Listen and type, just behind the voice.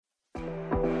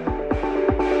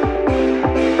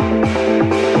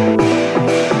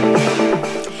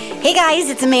Hey guys,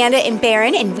 it's Amanda and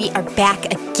Baron, and we are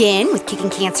back again with Kicking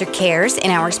Cancer Cares,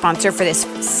 and our sponsor for this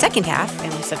second half, I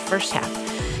almost said first half.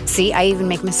 See, I even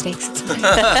make mistakes.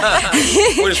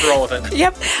 We'll just roll with it.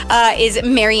 Yep. Is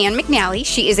Marianne McNally.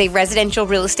 She is a residential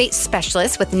real estate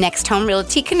specialist with Next Home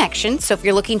Realty Connection. So if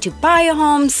you're looking to buy a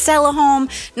home, sell a home,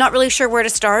 not really sure where to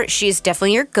start, she is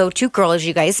definitely your go-to girl, as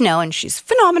you guys know, and she's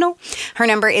phenomenal. Her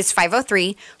number is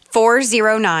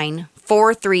 503-409-4389.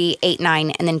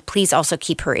 And then please also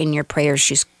keep her in your prayers.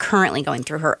 She's currently going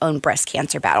through her own breast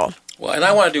cancer battle. Well, and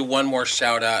I want to do one more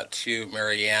shout out to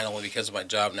Marianne, only because of my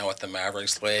job now with the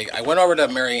Mavericks League. I went over to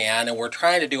Marianne, and we're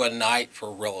trying to do a night for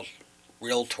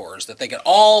realtors that they can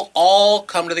all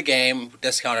come to the game,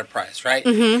 discounted price, right?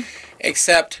 Mm-hmm.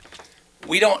 Except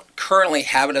we don't currently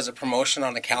have it as a promotion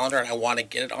on the calendar, and I want to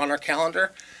get it on our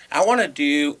calendar. I want to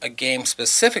do a game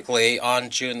specifically on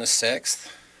June the 6th,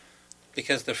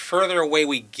 because the further away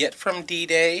we get from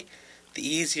D-Day, the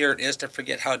easier it is to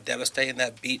forget how devastating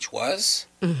that beach was.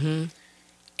 Mm-hmm.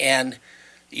 And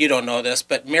you don't know this,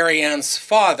 but Marianne's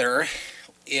father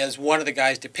is one of the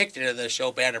guys depicted in the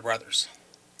show Band of Brothers.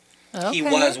 Okay. He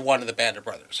was one of the Band of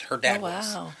Brothers. Her dad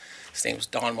was. His name was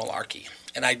Don Malarkey.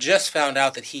 And I just found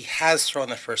out that he has thrown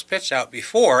the first pitch out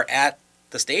before at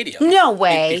the stadium. No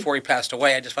way. Before he passed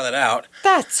away. I just found that out.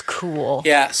 That's cool.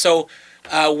 Yeah, so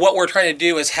what we're trying to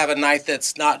do is have a night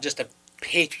that's not just a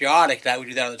patriotic night. We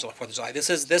do that on the 4th of July. This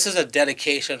is a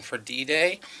dedication for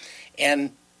D-Day,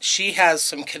 and she has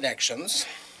some connections.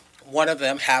 One of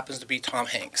them happens to be Tom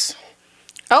Hanks.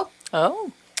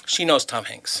 Oh. She knows Tom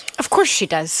Hanks. Of course she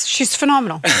does. She's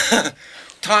phenomenal.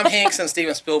 Tom Hanks and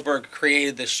Steven Spielberg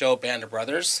created the show Band of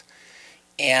Brothers,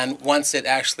 and once it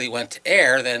actually went to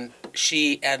air, then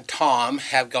she and Tom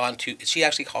have gone to, she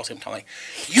actually calls him Tom. Like,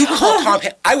 you call Tom,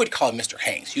 I would call him Mr.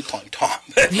 Hanks. You call him Tom.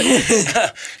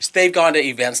 So they've gone to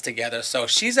events together. So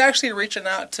she's actually reaching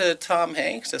out to Tom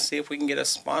Hanks to see if we can get a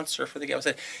sponsor for the game. I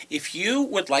said, if you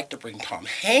would like to bring Tom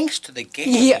Hanks to the game.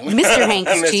 Yeah, Mr.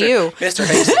 Hanks to you. Mr.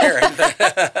 Hanks to Aaron.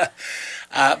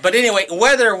 But anyway,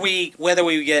 whether we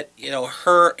get,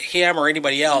 her, him, or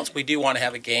anybody else, we do want to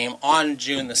have a game on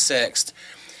June the 6th.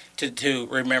 To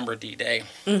remember D-Day.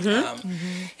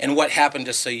 Mm-hmm. And what happened,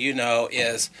 just so you know,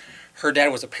 is her dad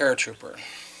was a paratrooper.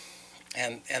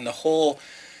 And the whole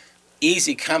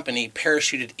Easy Company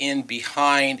parachuted in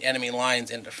behind enemy lines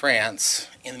into France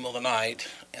in the middle of the night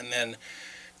and then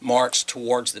marched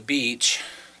towards the beach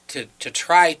to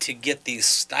try to get these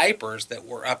snipers that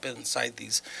were up inside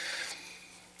these,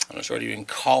 I'm not sure what you can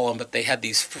call them, but they had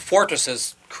these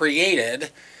fortresses created.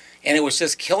 And it was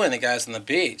just killing the guys on the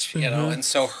beach, you know. And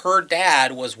so her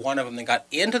dad was one of them that got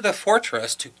into the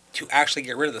fortress to actually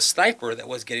get rid of the sniper that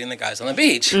was getting the guys on the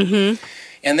beach. Mm-hmm.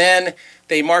 And then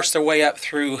they marched their way up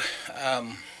through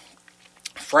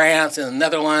France and the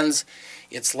Netherlands.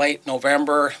 It's late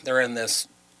November. They're in this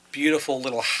beautiful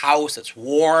little house. It's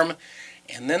warm.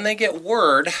 And then they get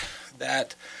word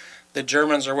that the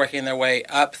Germans are working their way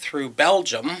up through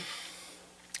Belgium.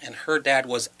 And her dad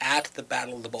was at the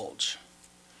Battle of the Bulge.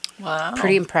 Wow.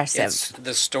 Pretty impressive. It's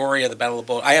the story of the Battle of the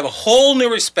Bulge. I have a whole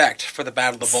new respect for the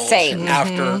Battle of the Bulge. Same.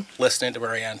 After listening to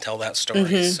Marianne tell that story.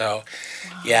 Mm-hmm. So,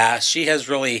 yeah, she has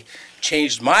really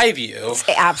changed my view.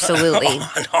 Absolutely.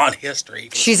 on history.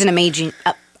 She's an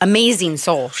amazing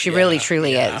soul. She really,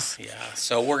 truly is. Yeah.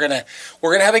 So we're gonna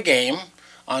have a game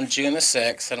on June the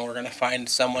 6th, and we're going to find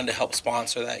someone to help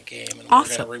sponsor that game. And we're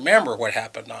going to remember what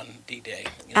happened on D-Day.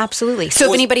 Absolutely. So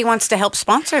if anybody wants to help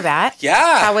sponsor that,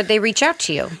 how would they reach out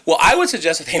to you? Well, I would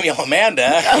suggest that they email Amanda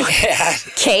at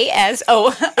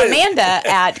Amanda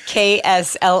at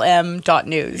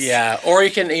kslm.news. Yeah, or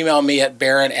you can email me at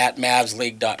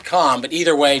baron@mavsleague.com. But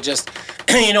either way, just,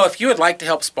 if you would like to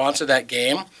help sponsor that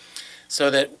game so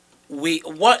that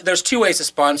there's two ways to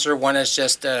sponsor. One is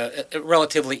just a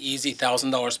relatively easy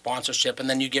 $1,000 sponsorship, and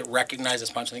then you get recognized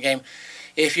as sponsoring the game.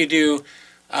 If you do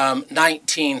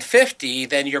 $1,950,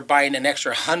 then you're buying an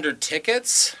extra 100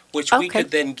 tickets, which we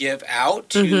could then give out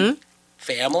to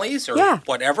families or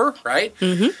whatever, right?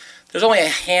 Mm-hmm. There's only a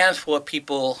handful of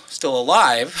people still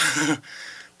alive,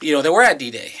 that were at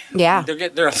D-Day. Yeah,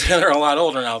 they're a lot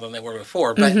older now than they were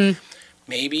before, but.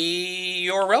 Maybe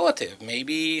your relative,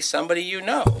 maybe somebody you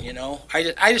know.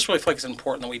 I just really feel like it's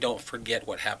important that we don't forget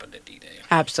what happened at D-Day.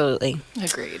 Absolutely.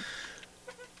 Agreed.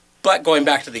 But going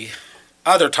back to the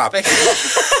other topic.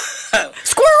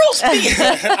 Squirrels!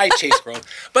 I chase squirrels.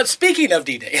 But speaking of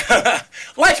D-Day,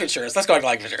 life insurance. Let's go to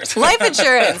life insurance. Life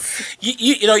insurance.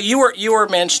 You were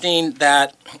mentioning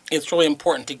that it's really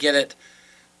important to get it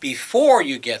before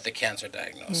you get the cancer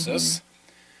diagnosis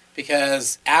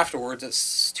because afterwards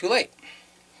it's too late.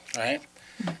 Right?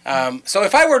 So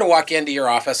if I were to walk into your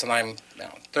office and I'm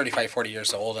 35, 40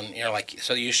 years old, and you're like,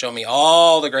 so you show me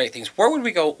all the great things. Where would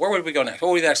we go? Where would we go next? What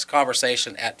would be the next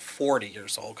conversation at 40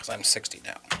 years old? Because I'm 60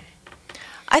 now.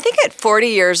 I think at 40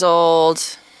 years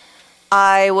old,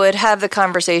 I would have the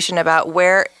conversation about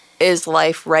where is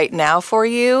life right now for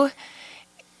you,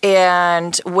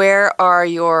 and where are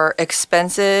your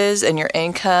expenses and your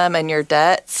income and your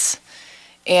debts,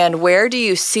 and where do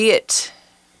you see it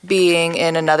being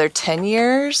in another 10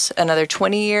 years, another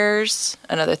 20 years,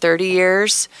 another 30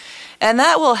 years. And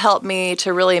that will help me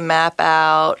to really map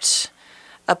out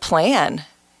a plan.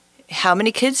 How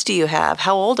many kids do you have?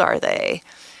 How old are they?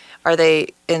 Are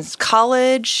they in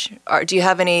college? Do you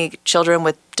have any children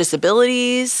with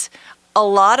disabilities? A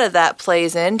lot of that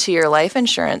plays into your life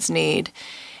insurance need.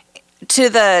 To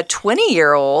the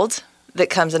 20-year-old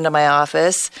that comes into my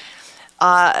office,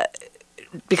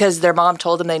 because their mom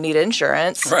told them they need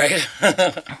insurance, right?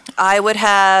 I would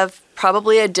have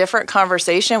probably a different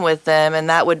conversation with them, and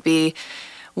that would be,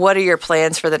 what are your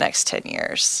plans for the next 10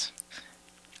 years?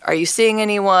 Are you seeing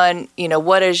anyone?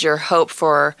 What is your hope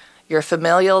for your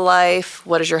familial life?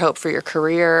 What is your hope for your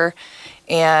career?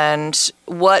 And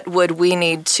what would we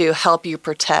need to help you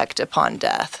protect upon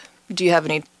death? Do you have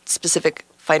any specific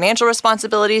financial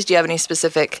responsibilities? Do you have any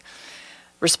specific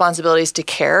responsibilities to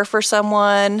care for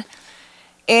someone?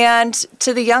 And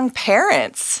to the young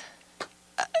parents,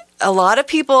 a lot of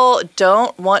people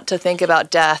don't want to think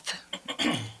about death.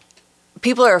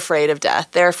 People are afraid of death.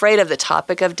 They're afraid of the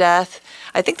topic of death.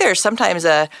 I think there's sometimes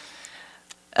a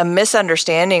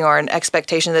misunderstanding or an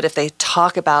expectation that if they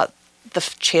talk about the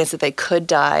chance that they could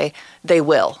die, they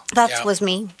will. That was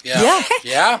me.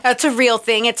 Yeah. That's a real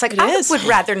thing. It's like, I would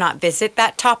rather not visit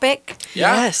that topic.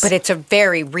 Yes. But it's a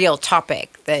very real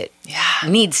topic that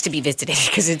needs to be visited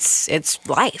because it's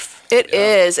life. It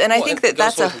is. And I think it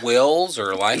that's goes with wills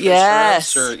or life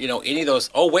insurance or, any of those.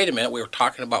 Oh, wait a minute. We were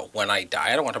talking about when I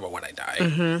die. I don't want to talk about when I die.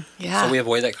 Mm-hmm. Yeah. So we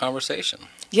avoid that conversation.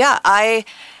 Yeah.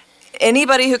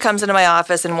 Anybody who comes into my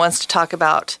office and wants to talk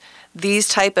about these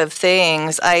type of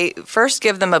things, I first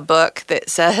give them a book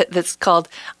that's called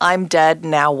 "I'm Dead,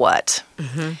 Now What?"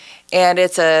 Mm-hmm. And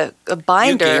it's a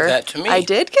binder. You gave that to me. I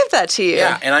did give that to you.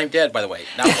 Yeah, and I'm dead, by the way.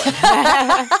 Now what?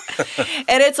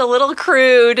 And it's a little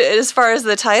crude as far as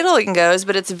the titling goes,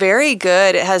 but it's very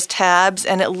good. It has tabs,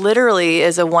 and it literally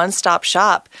is a one-stop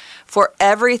shop for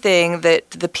everything that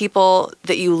the people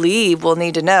that you leave will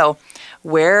need to know.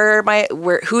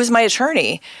 Who's my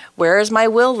attorney? Where is my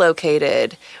will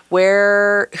located?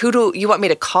 Who do you want me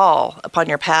to call upon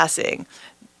your passing?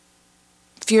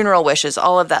 Funeral wishes,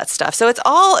 all of that stuff. So it's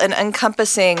all an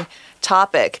encompassing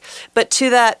topic. But to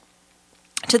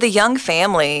the young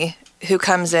family who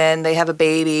comes in, they have a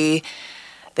baby,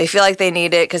 they feel like they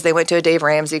need it because they went to a Dave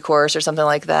Ramsey course or something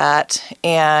like that.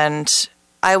 And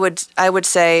I would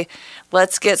say,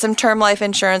 let's get some term life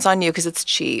insurance on you because it's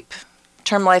cheap.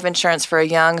 Term life insurance for a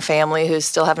young family who's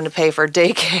still having to pay for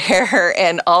daycare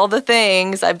and all the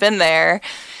things. I've been there.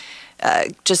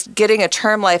 Just getting a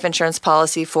term life insurance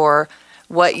policy for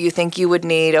what you think you would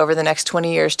need over the next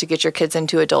 20 years to get your kids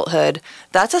into adulthood,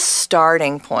 that's a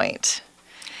starting point.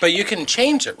 But you can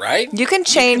change it, right? You can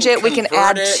change it. We can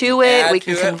add to it. We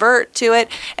can convert to it.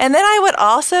 And then I would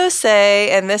also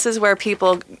say, and this is where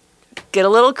people get a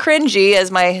little cringy,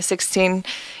 as my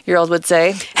 16-year-old would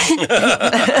say.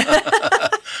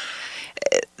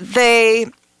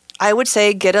 I would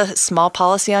say, get a small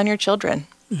policy on your children.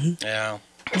 Mm-hmm. Yeah.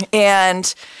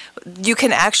 And you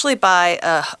can actually buy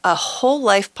a whole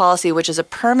life policy, which is a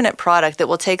permanent product that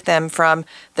will take them from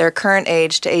their current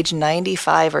age to age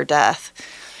 95 or death.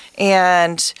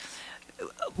 And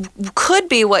could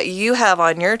be what you have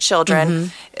on your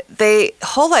children. Mm-hmm.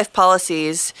 Whole life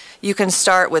policies, you can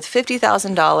start with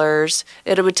 $50,000.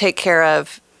 It would take care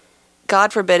of,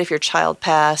 God forbid, if your child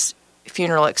passed,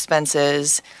 funeral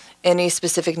expenses, any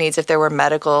specific needs if there were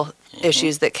medical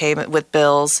issues that came with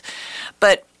bills.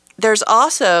 But there's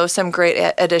also some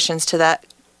great additions to that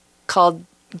called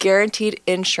guaranteed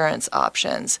insurance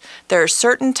options. There are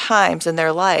certain times in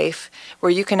their life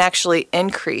where you can actually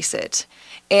increase it.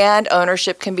 And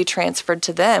ownership can be transferred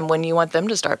to them when you want them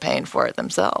to start paying for it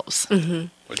themselves. Mm-hmm.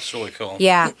 Which is really cool.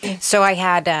 Yeah. So I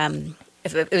had,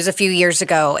 it was a few years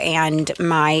ago, and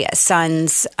my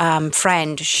son's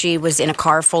friend, she was in a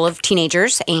car full of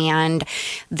teenagers, and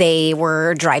they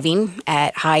were driving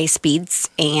at high speeds,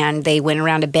 and they went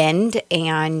around a bend,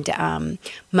 and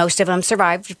most of them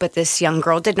survived, but this young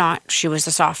girl did not. She was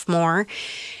a sophomore.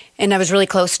 And I was really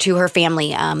close to her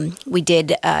family. We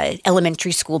did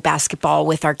elementary school basketball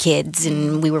with our kids,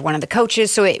 and we were one of the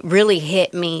coaches. So it really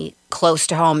hit me close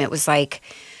to home. It was like,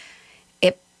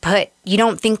 you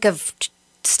don't think of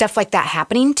stuff like that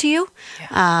happening to you,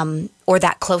 or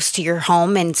that close to your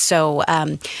home. And so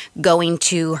going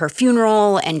to her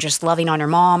funeral and just loving on her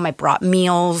mom, I brought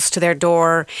meals to their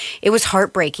door. It was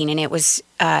heartbreaking, and it was,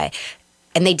 and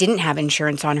they didn't have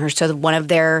insurance on her. So one of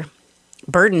their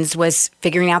burdens was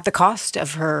figuring out the cost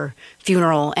of her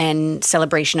funeral and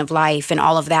celebration of life and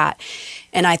all of that.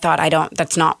 And I thought,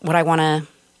 that's not what I want to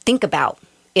think about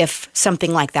if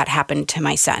something like that happened to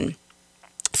my son.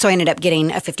 So I ended up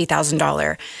getting a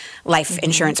 $50,000 life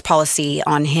insurance policy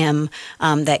on him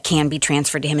that can be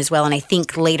transferred to him as well. And I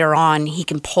think later on he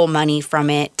can pull money from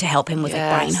it to help him with like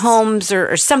buying homes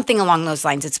or something along those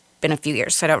lines. It's been a few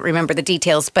years, so I don't remember the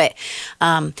details. But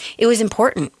it was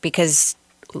important because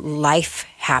life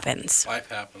happens. Life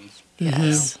happens.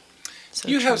 Yes. So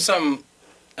you have some,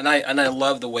 and I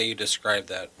love the way you described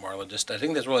that, Marla. I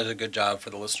think this really is a good job for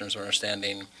the listeners of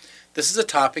understanding. This is a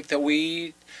topic that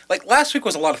like last week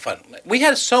was a lot of fun. We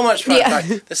had so much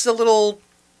fun. This is a little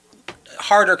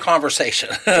harder conversation.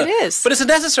 It is. But it's a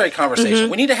necessary conversation.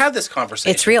 We need to have this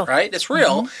conversation. It's real. Right? It's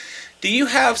real. Do you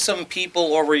have some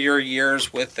people over your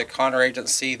years with the Connor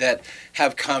Agency that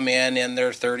have come in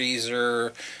their 30s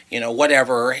or,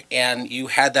 whatever, and you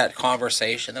had that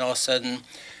conversation, and all of a sudden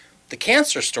the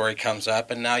cancer story comes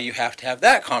up, and now you have to have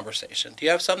that conversation? Do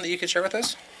you have something that you can share with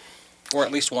us? Or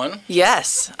at least one?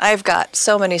 Yes. I've got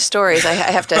so many stories. I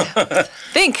have to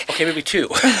think. Okay, maybe two.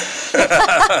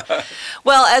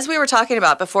 Well, as we were talking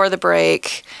about before the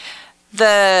break,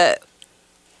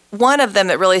 one of them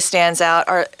that really stands out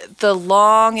are the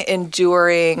long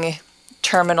enduring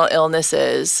terminal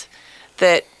illnesses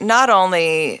that not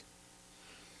only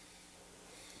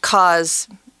cause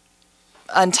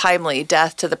untimely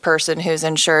death to the person who's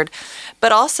insured,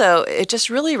 but also it just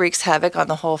really wreaks havoc on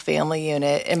the whole family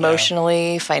unit,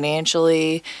 emotionally,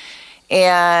 financially.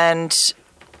 And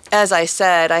as I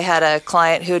said, I had a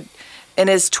client who in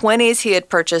his 20s, he had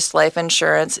purchased life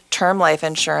insurance, term life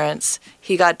insurance.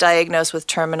 He got diagnosed with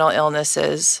terminal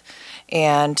illnesses,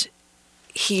 and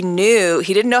he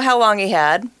didn't know how long he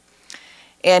had,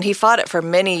 and he fought it for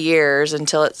many years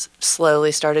until it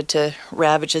slowly started to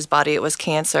ravage his body. It was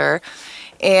cancer.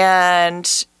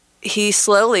 And he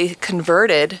slowly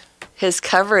converted his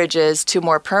coverages to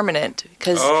more permanent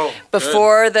because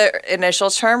before the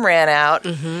initial term ran out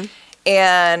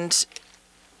and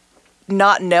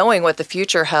not knowing what the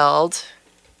future held,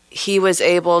 he was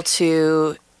able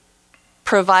to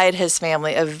provide his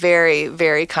family a very,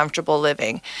 very comfortable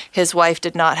living. His wife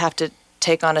did not have to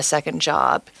take on a second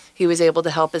job. He was able to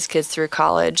help his kids through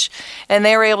college. And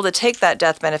they were able to take that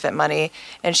death benefit money,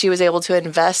 and she was able to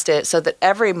invest it so that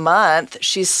every month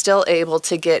she's still able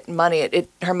to get money.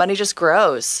 Her money just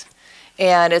grows.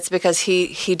 And it's because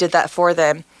he did that for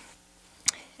them.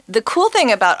 The cool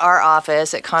thing about our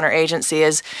office at Connor Agency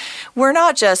is we're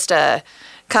not just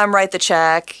come write the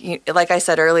check. Like I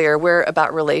said earlier, we're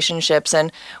about relationships.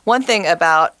 And one thing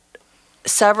about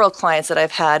several clients that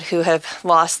I've had who have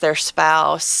lost their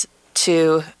spouse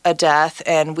to a death,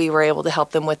 and we were able to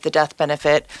help them with the death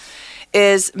benefit,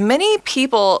 is many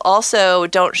people also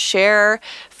don't share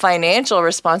financial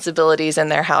responsibilities in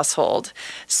their household.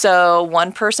 So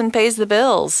one person pays the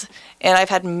bills. And I've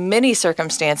had many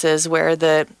circumstances where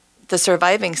the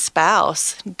surviving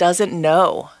spouse doesn't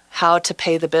know how to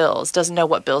pay the bills, doesn't know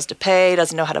what bills to pay,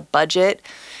 doesn't know how to budget.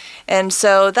 And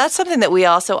so that's something that we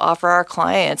also offer our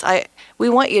clients. We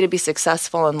want you to be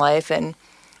successful in life, and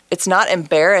it's not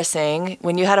embarrassing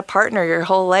when you had a partner your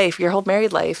whole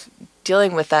married life,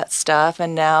 dealing with that stuff,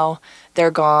 and now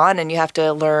they're gone and you have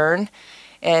to learn,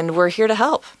 and we're here to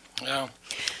help. Yeah.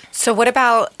 So what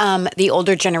about the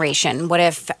older generation? What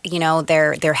if,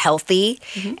 they're healthy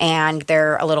and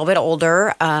they're a little bit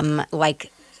older,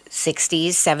 like 60s,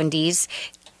 70s?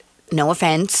 No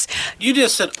offense. You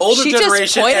just said older She generation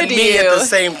just and pointed me to you. at the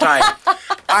same time.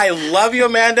 I love you,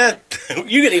 Amanda.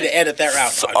 You need to edit that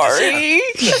out. Sorry.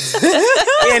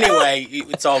 Anyway,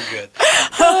 it's all good.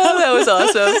 Oh, that was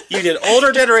awesome. You did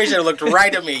older generation and looked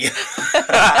right at me. Because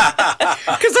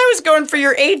I was going for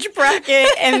your age bracket,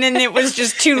 and then it was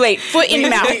just too late. Foot in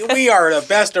mouth. We are the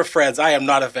best of friends. I am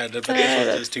not offended, but this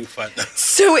was just too fun.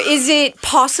 So is it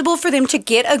possible for them to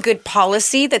get a good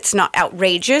policy that's not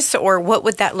outrageous, or what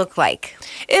would that look like?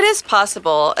 It is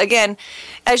possible. Again,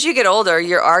 as you get older,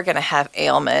 you are going to have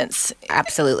ailments.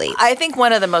 Absolutely. I think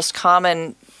one of the most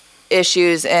common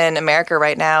issues in America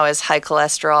right now is high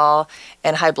cholesterol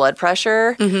and high blood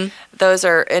pressure. Those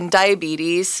are in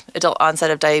diabetes, adult onset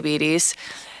of diabetes.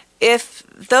 If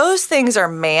those things are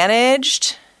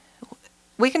managed,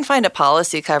 we can find a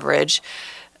policy coverage.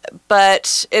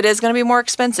 but it is going to be more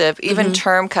expensive. Even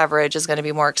term coverage is going to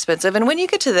be more expensive. And when you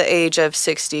get to the age of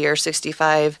 60 or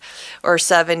 65 or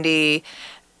 70,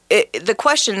 the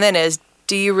question then is,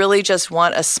 do you really just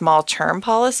want a small term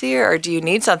policy, or do you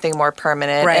need something more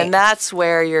permanent? Right. And that's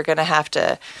where you're going to have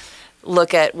to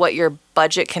look at what your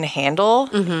budget can handle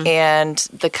and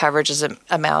the coverages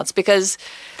amounts, because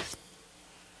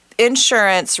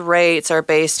insurance rates are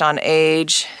based on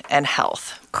age and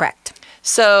health. Correct.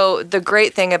 So the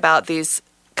great thing about these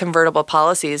convertible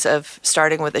policies of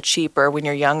starting with a cheaper when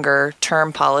you're younger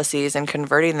term policies and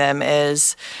converting them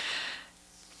is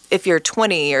if you're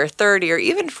 20 or 30 or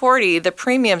even 40, the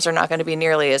premiums are not going to be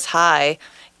nearly as high.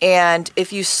 And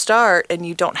if you start and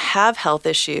you don't have health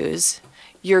issues,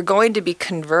 you're going to be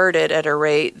converted at a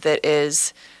rate that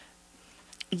is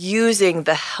using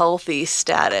the healthy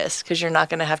status, because you're not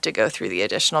going to have to go through the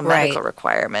additional medical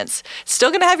requirements. Still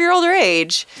going to have your older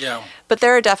age, but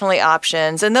there are definitely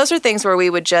options. And those are things where we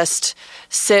would just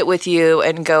sit with you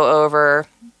and go over.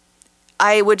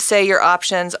 I would say your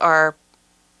options are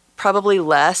probably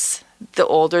less the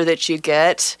older that you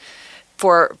get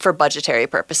for budgetary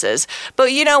purposes. But,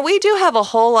 we do have a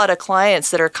whole lot of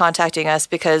clients that are contacting us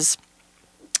because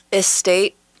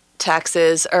estate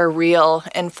taxes are real,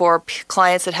 and for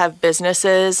clients that have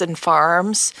businesses and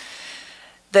farms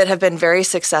that have been very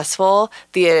successful,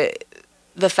 the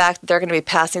fact that they're going to be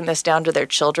passing this down to their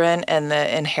children and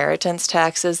the inheritance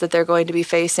taxes that they're going to be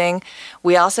facing.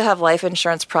 We also have life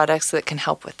insurance products that can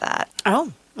help with that.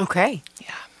 Oh, okay.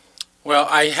 Yeah. Well,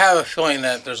 I have a feeling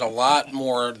that there's a lot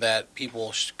more that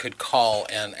people could call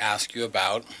and ask you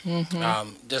about.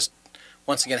 Just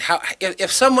once again,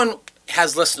 if someone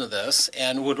has listened to this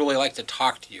and would really like to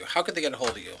talk to you, how could they get a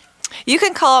hold of you? You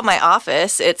can call up my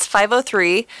office. It's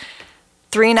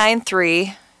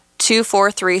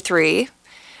 503-393-2433.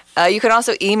 You can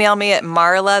also email me at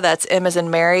Marla, that's M as in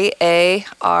Mary,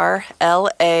 ARLA.Bunn,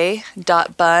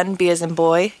 B as in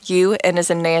boy, U, N as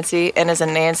in Nancy, N as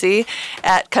in Nancy,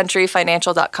 at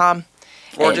countryfinancial.com.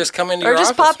 Or just come into your office.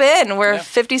 Or just pop in. We're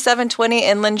 5720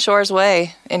 Inland Shores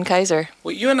Way in Kaiser.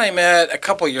 Well, you and I met a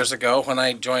couple years ago when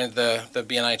I joined the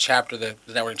BNI chapter, the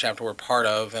networking chapter we're part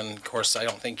of. And, of course,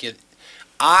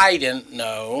 I didn't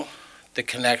know the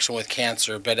connection with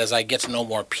cancer. But as I get to know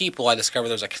more people, I discover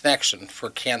there's a connection for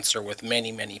cancer with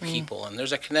many, many people. And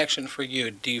there's a connection for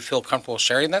you. Do you feel comfortable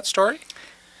sharing that story?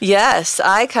 Yes.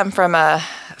 I come from a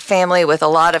family with a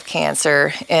lot of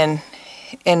cancer in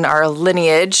our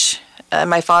lineage.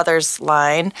 My father's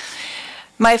line.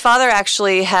 My father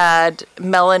actually had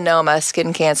melanoma,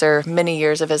 skin cancer, many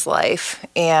years of his life.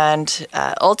 And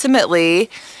ultimately,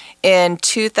 in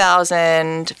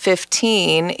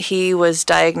 2015, he was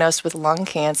diagnosed with lung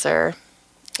cancer.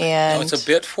 And now, it's a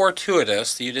bit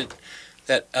fortuitous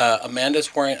that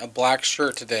Amanda's wearing a black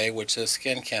shirt today, which is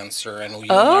skin cancer, and you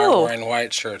and I are wearing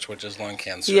white shirts, which is lung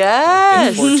cancer.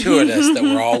 Yes. It's fortuitous that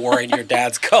we're all wearing your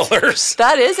dad's colors.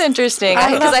 That is interesting,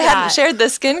 because I hadn't shared the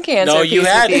skin cancer. No, you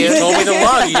hadn't. You told me the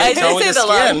lung. You didn't tell me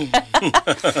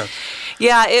the skin.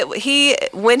 Yeah,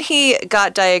 when he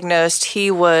got diagnosed,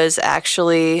 he was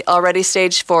actually already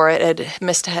stage 4. It had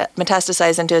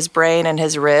metastasized into his brain and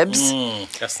his ribs.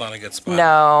 That's not a good spot.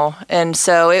 No, and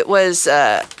so it was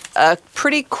a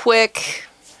pretty quick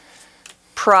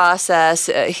process.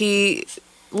 He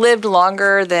lived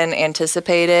longer than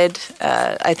anticipated.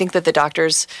 I think that the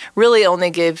doctors really only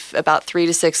give about 3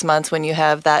 to 6 months when you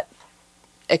have that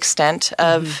extent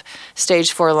of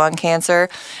stage 4 lung cancer.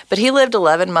 But he lived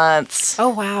 11 months. Oh,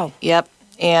 wow. Yep.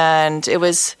 And it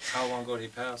was... How long ago did he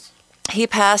pass? He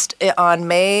passed on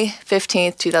May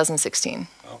 15th, 2016.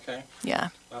 Okay. Yeah.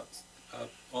 That's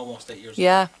almost 8 years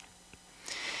ago.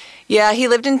 Yeah, he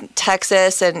lived in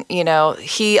Texas, and,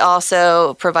 he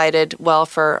also provided well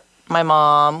for my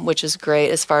mom, which is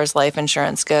great as far as life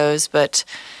insurance goes. But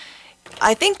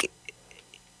I think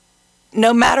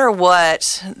no matter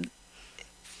what,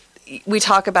 we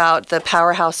talk about the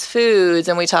powerhouse foods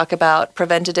and we talk about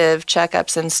preventative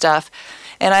checkups and stuff.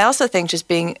 And I also think just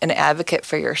being an advocate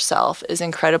for yourself is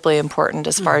incredibly important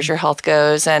as far as your health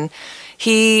goes. And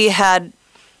he had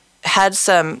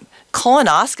some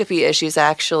colonoscopy issues,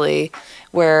 actually,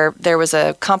 where there was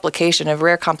a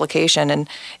rare complication, and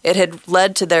it had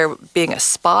led to there being a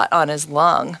spot on his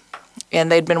lung. And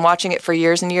they'd been watching it for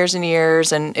years and years and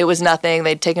years, and it was nothing.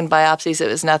 They'd taken biopsies, it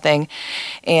was nothing.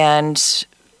 And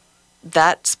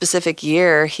that specific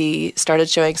year, he started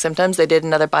showing symptoms. They did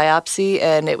another biopsy,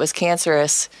 and it was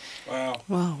cancerous.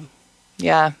 Wow.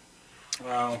 Yeah.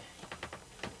 Wow.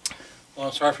 Well,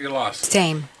 I'm sorry for your loss.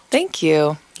 Same. Thank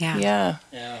you. Yeah.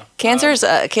 Cancer's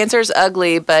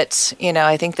ugly, but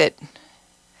I think that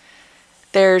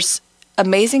there's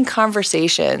amazing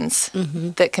conversations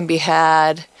that can be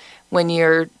had when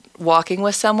you're walking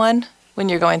with someone, when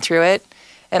you're going through it.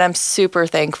 And I'm super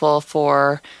thankful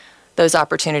for those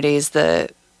opportunities, the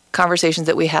conversations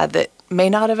that we had that may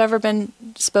not have ever been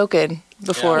spoken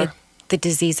before. Yeah. The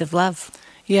disease of love.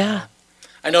 Yeah.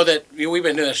 I know that we've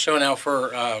been doing this show now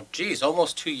for,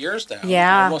 almost 2 years now.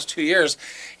 Yeah. Almost 2 years.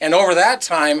 And over that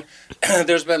time,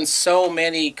 there's been so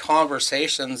many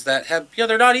conversations that have,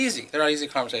 they're not easy. They're not easy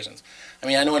conversations. I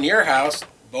mean, I know in your house,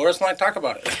 Bo doesn't like to talk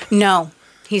about it. No,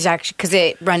 he's actually, because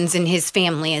it runs in his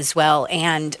family as well.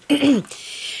 And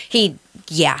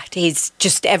he's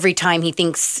just, every time he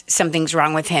thinks something's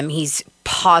wrong with him, he's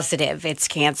positive it's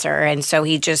cancer. And so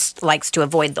he just likes to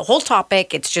avoid the whole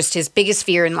topic. It's just his biggest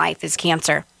fear in life is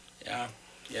cancer.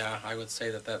 Yeah, I would say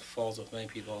that falls with many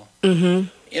people.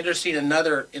 Mm-hmm.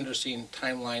 Another interesting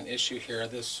timeline issue here.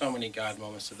 There's so many God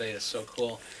moments today. It's so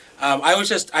cool.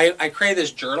 I created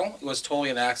this journal. It was totally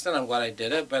an accident. I'm glad I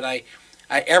did it. But I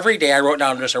every day I wrote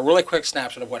down just a really quick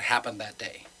snapshot of what happened that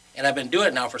day. And I've been doing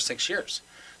it now for 6 years.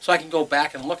 So I can go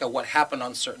back and look at what happened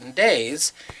on certain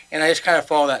days. And I just kind of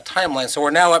follow that timeline. So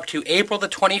we're now up to April the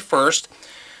 21st,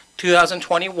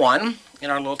 2021 in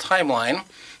our little timeline.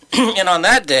 And on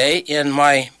that day, in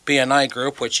my BNI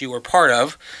group, which you were part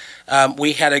of,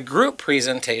 we had a group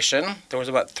presentation. There was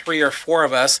about 3 or 4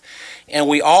 of us. And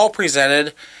we all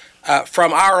presented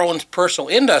from our own personal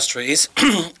industries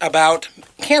about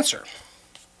cancer.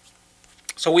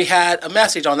 So we had a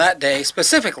message on that day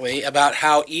specifically about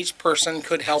how each person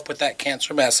could help with that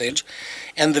cancer message.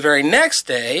 And the very next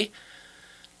day,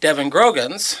 Devin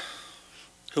Grogans,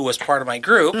 who was part of my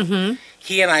group,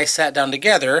 he and I sat down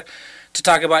together to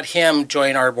talk about him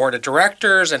joining our board of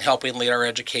directors and helping lead our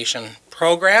education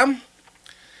program.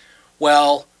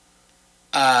 Well,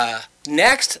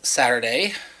 next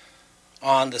Saturday,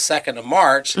 on the 2nd of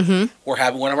March, we're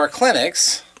having one of our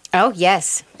clinics. Oh,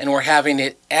 yes. And we're having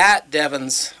it at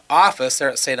Devin's office there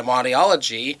at St.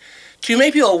 Audiology to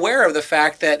make people aware of the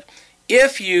fact that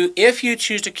if you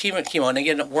choose to chemo, and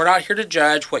again, we're not here to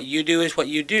judge. What you do is what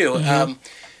you do.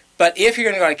 But if you're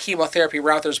going to go on a chemotherapy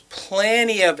route, there's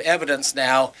plenty of evidence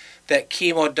now that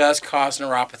chemo does cause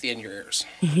neuropathy in your ears.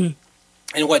 And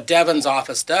what Devin's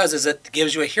office does is it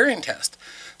gives you a hearing test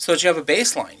so that you have a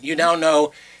baseline. You now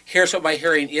know, here's what my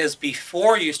hearing is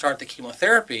before you start the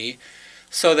chemotherapy,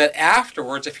 so that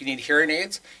afterwards, if you need hearing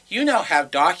aids, you now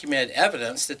have documented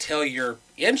evidence to tell your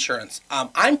insurance,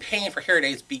 I'm paying for hearing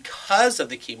aids because of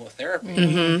the chemotherapy.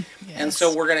 Yes. And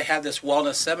so we're going to have this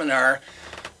wellness seminar,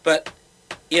 but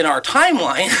in our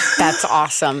timeline, That's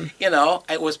awesome.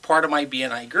 it was part of my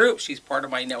BNI group. She's part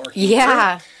of my networking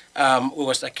Yeah. group. It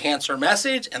was a cancer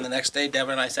message, and the next day,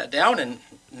 Devin and I sat down, and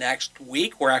next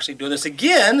week, we're actually doing this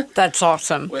again That's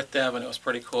awesome. with Devin. It was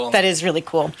pretty cool. That is really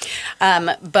cool.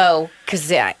 Bo,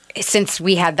 because since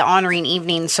we had the honoring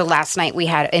evening, so last night we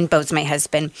had, and Bo's my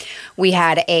husband, we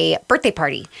had a birthday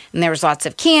party. And there was lots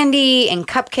of candy and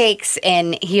cupcakes,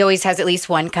 and he always has at least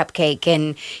one cupcake.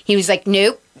 And he was like,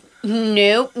 nope,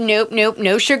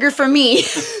 no sugar for me.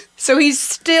 So he's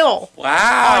still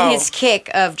on his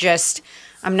kick of just,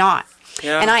 I'm not.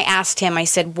 Yeah. And I asked him, I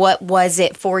said, what was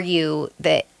it for you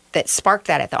that sparked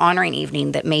that at the honoring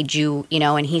evening that made you,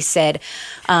 and he said,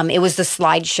 it was the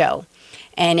slideshow.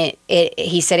 And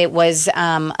he said it was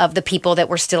of the people that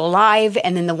were still alive,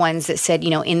 and then the ones that said,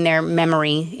 in their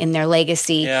memory, in their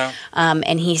legacy. Yeah.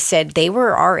 And he said they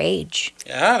were our age.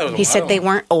 Yeah, there was a He lot said of they them.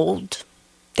 weren't old.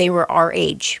 They were our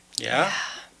age. Yeah.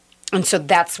 And so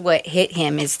that's what hit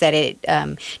him, is that it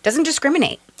doesn't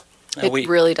discriminate. It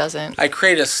really doesn't. I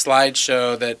created a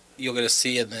slideshow that you're going to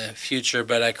see in the future,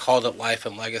 but I called it Life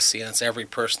and Legacy, and it's every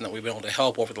person that we've been able to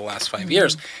help over the last 5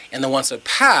 years. And the ones that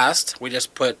passed, we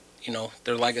just put,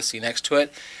 their legacy next to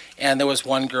it. And there was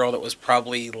one girl that was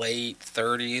probably late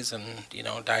 30s and,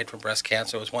 died from breast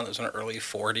cancer. There was one that was in her early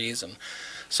 40s. And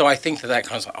so I think that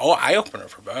comes, eye-opener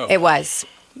for both. It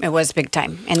was big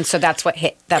time. And so that's what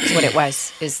it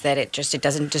was, is that it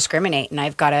doesn't discriminate. And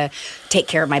I've got to take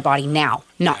care of my body now,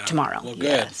 not tomorrow. Well, good.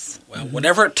 Yes. Well,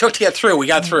 whatever it took to get through, we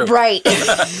got through. Right.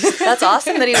 That's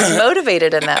awesome that he was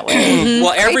motivated in that way.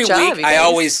 Well, every Great job, week you I guys.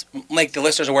 always make the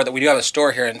listeners aware that we do have a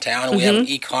store here in town, and we have an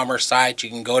e-commerce site. You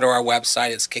can go to our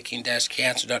website. It's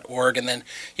kicking-cancer.org, and then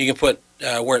you can put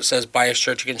where it says buy a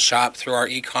shirt. You can shop through our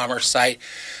e-commerce site.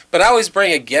 But I always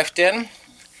bring a gift in,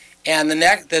 and the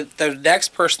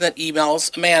next person that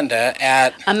emails Amanda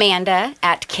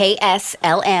at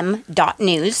KSLM.news.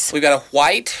 we've got a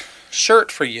white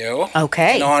shirt for you.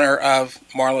 Okay. In honor of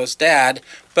Marla's dad.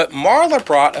 But Marla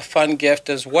brought a fun gift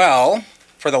as well.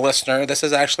 for the listener, this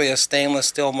is actually a stainless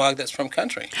steel mug that's from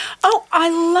Country. Oh, I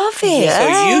love it. Yeah. So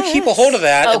you keep a hold of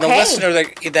that, and the Okay. listener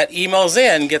that emails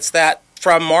in gets that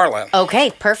from Marla.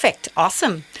 Okay, perfect.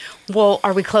 Awesome. Well,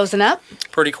 are we closing up?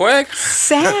 Pretty quick.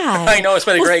 Sad. I know, it's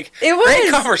been a great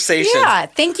conversation. Yeah,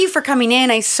 thank you for coming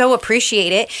in. I so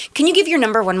appreciate it. Can you give your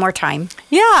number one more time?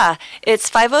 Yeah, it's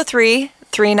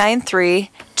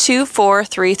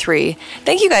 503-393-2433.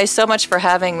 Thank you guys so much for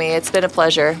having me. It's been a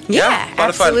pleasure. Yeah, a lot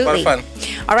of fun. absolutely.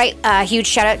 All right, huge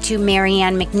shout out to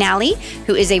Marianne McNally,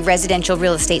 who is a residential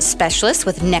real estate specialist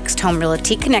with Next Home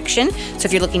Realty Connection. So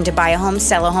if you're looking to buy a home,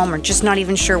 sell a home, or just not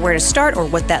even sure where to start or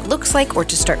what that looks like, or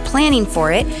to start planning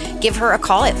for it, give her a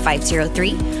call at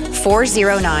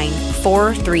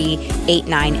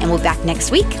 503-409-4389. And we'll be back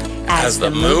next week As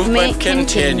the movement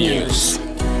continues.